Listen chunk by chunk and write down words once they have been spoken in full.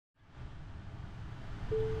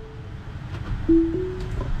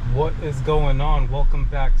What is going on? Welcome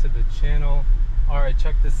back to the channel. Alright,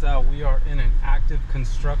 check this out. We are in an active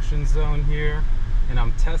construction zone here, and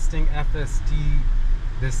I'm testing FSD.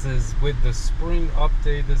 This is with the spring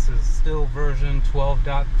update. This is still version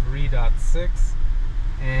 12.3.6,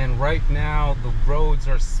 and right now the roads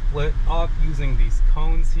are split up using these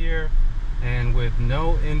cones here, and with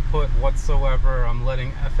no input whatsoever, I'm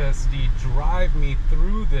letting FSD drive me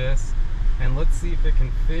through this. And let's see if it can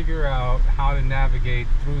figure out how to navigate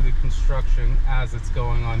through the construction as it's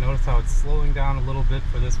going on. Notice how it's slowing down a little bit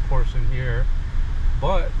for this portion here,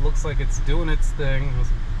 but looks like it's doing its thing. There's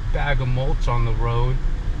a bag of mulch on the road,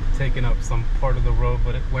 taking up some part of the road,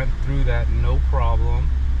 but it went through that no problem.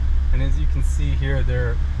 And as you can see here,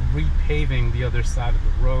 they're repaving the other side of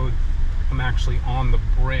the road. I'm actually on the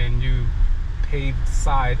brand new paved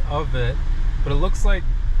side of it, but it looks like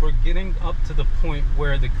we're getting up to the point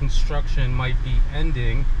where the construction might be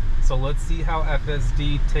ending. So let's see how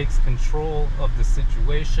FSD takes control of the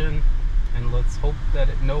situation, and let's hope that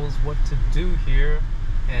it knows what to do here.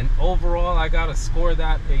 And overall, I gotta score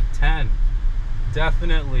that a 10.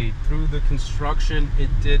 Definitely through the construction, it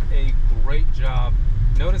did a great job.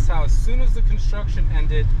 Notice how as soon as the construction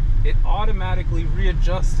ended, it automatically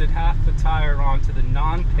readjusted half the tire onto the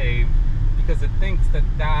non-paved, because it thinks that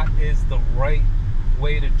that is the right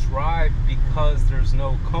way to drive because there's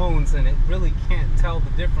no cones, and it really can't tell the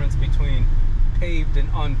difference between paved and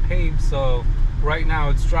unpaved. So right now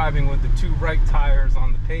it's driving with the two right tires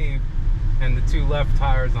on the paved and the two left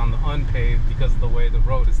tires on the unpaved because of the way the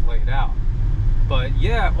road is laid out. But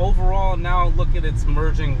yeah, overall now look at it's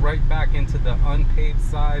merging right back into the unpaved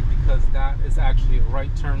side, because that is actually a right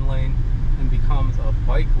turn lane and becomes a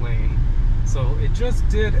bike lane. So it just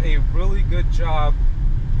did a really good job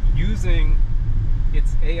using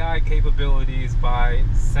its AI capabilities by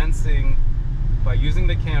sensing, by using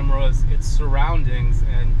the cameras, its surroundings,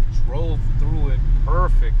 and drove through it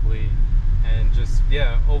perfectly. And just,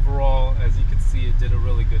 yeah, overall, as you can see, it did a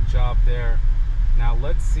really good job there. Now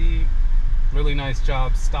let's see, really nice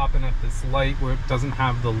job stopping at this light where it doesn't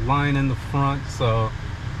have the line in the front. So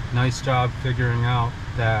nice job figuring out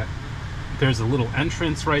that there's a little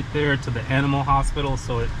entrance right there to the animal hospital,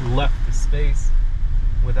 so it left the space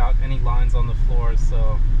without any lines on the floor.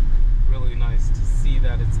 So really nice to see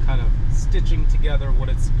that it's kind of stitching together what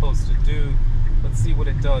it's supposed to do. Let's see what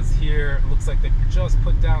it does here. It looks like they just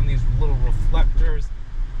put down these little reflectors.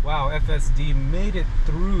 Wow, FSD made it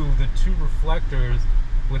through the two reflectors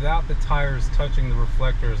without the tires touching the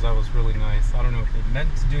reflectors. That was really nice. I don't know if they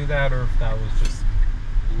meant to do that or if that was just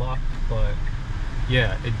luck, but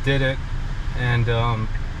yeah, it did it. And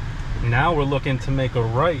now we're looking to make a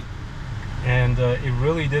right, and it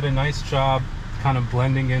really did a nice job kind of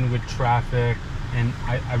blending in with traffic, and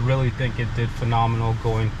I really think it did phenomenal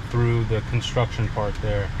going through the construction part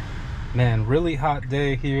there. Man, really hot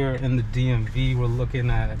day here in the DMV. We're looking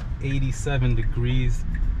at 87 degrees.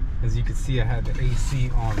 As you can see, I had the AC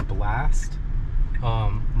on blast,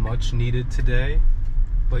 much needed today.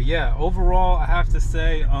 But yeah, overall, I have to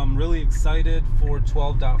say I'm really excited for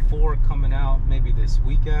 12.4 coming out maybe this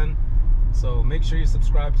weekend. So make sure you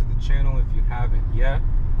subscribe to the channel if you haven't yet.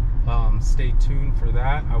 Stay tuned for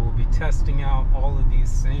that. I will be testing out all of these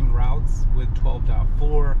same routes with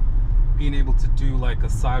 12.4, being able to do like a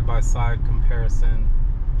side-by-side comparison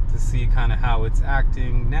to see kind of how it's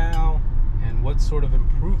acting now and what sort of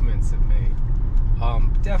improvements it made.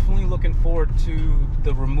 Definitely looking forward to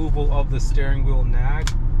the removal of the steering wheel nag.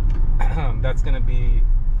 That's going to be,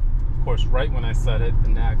 of course, right when I said it, the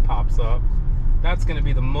nag pops up. That's going to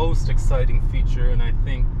be the most exciting feature, and I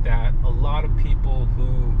think that a lot of people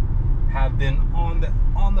who have been on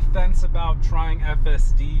the fence about trying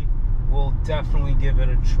FSD will definitely give it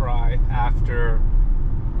a try after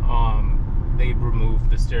they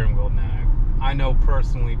remove the steering wheel nag. I know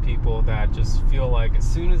personally people that just feel like as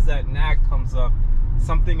soon as that nag comes up,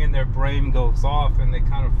 something in their brain goes off and they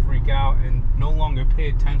kind of freak out and no longer pay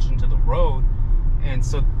attention to the road. And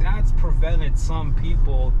so that's prevented some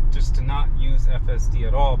people just to not use FSD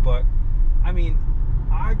at all. But I mean,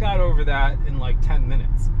 I got over that in like 10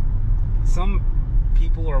 minutes. Some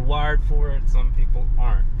people are wired for it, some people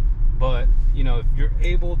aren't. But you know, if you're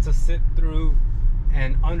able to sit through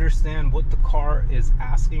and understand what the car is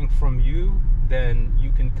asking from you, then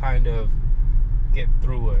you can kind of get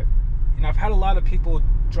through it. And I've had a lot of people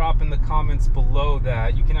drop in the comments below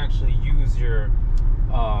that you can actually use your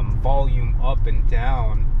volume up and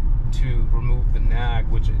down to remove the nag,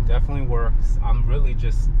 which it definitely works. I'm really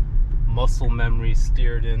just muscle memory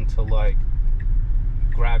steered into like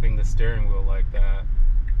grabbing the steering wheel like that.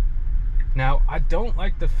 Now, I don't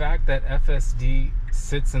like the fact that FSD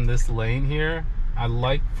sits in this lane here. I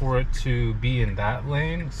like for it to be in that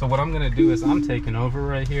lane. So what I'm gonna do is I'm taking over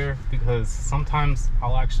right here, because sometimes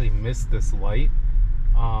I'll actually miss this light.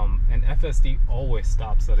 And FSD always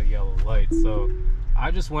stops at a yellow light. So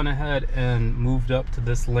I just went ahead and moved up to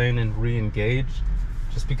this lane and re-engaged,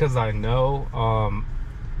 just because I know,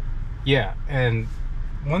 yeah. And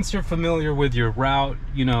once you're familiar with your route,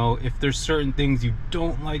 you know, if there's certain things you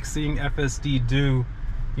don't like seeing FSD do,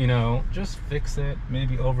 you know, just fix it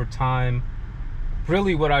maybe over time.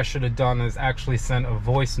 Really what I should have done is actually send a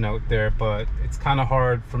voice note there, but it's kind of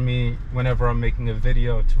hard for me whenever I'm making a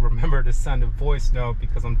video to remember to send a voice note,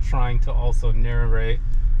 because I'm trying to also narrate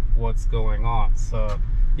what's going on. So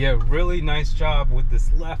yeah, really nice job with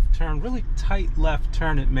this left turn, really tight left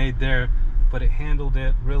turn it made there, but it handled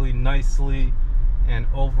it really nicely. And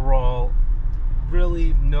overall,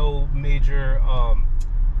 really no major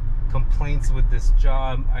complaints with this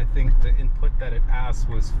job. I think the input that it asked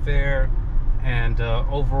was fair, and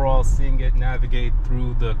overall seeing it navigate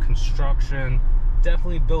through the construction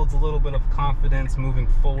definitely builds a little bit of confidence moving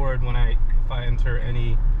forward when if I enter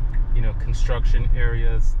any, you know, construction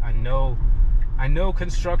areas. I know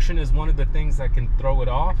construction is one of the things that can throw it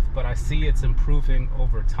off, but I see it's improving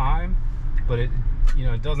over time. But it, you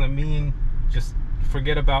know, it doesn't mean just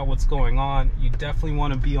forget about what's going on. You definitely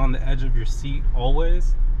want to be on the edge of your seat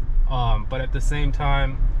always, but at the same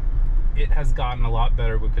time, it has gotten a lot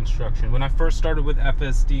better with construction. When I first started with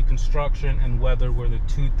FSD, construction and weather were the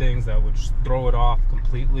two things that would just throw it off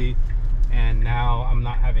completely, and now I'm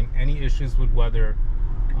not having any issues with weather,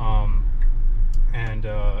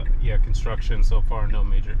 yeah, construction so far, no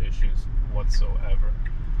major issues whatsoever.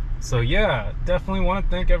 So yeah, definitely want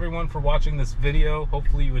to thank everyone for watching this video.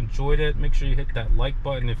 Hopefully you enjoyed it. Make sure you hit that like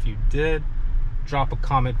button if you did. Drop a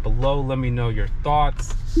comment below, let me know your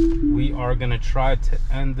thoughts. We are gonna try to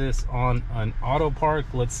end this on an auto park.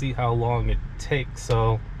 Let's see how long it takes.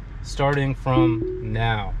 So starting from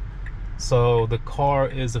now. So the car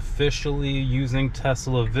is officially using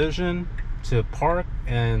Tesla Vision to park,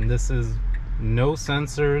 and this is no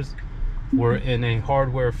sensors. We're in a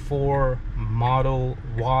hardware 4 Model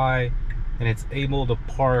Y, and it's able to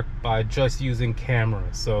park by just using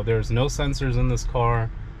cameras. So there's no sensors in this car.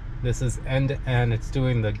 This is end-to-end. It's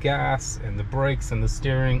doing the gas and the brakes and the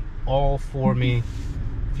steering all for me.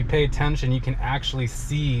 If you pay attention, you can actually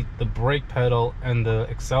see the brake pedal and the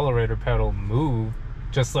accelerator pedal move,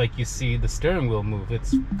 just like you see the steering wheel move.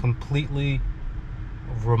 It's completely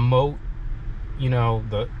remote. You know,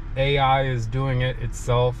 the AI is doing it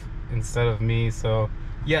itself instead of me. So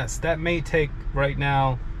yes, that may take right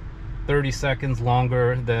now 30 seconds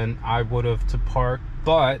longer than I would have to park,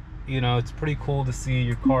 but you know, it's pretty cool to see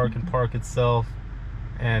your car can park itself.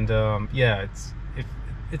 And yeah,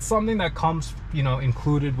 it's something that comes, you know,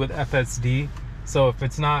 included with FSD. So if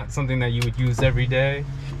it's not something that you would use every day,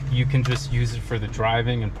 you can just use it for the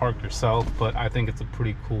driving and park yourself. But I think it's a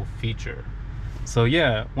pretty cool feature. So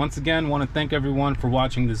yeah, once again, want to thank everyone for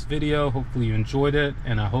watching this video. Hopefully you enjoyed it,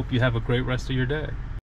 and I hope you have a great rest of your day.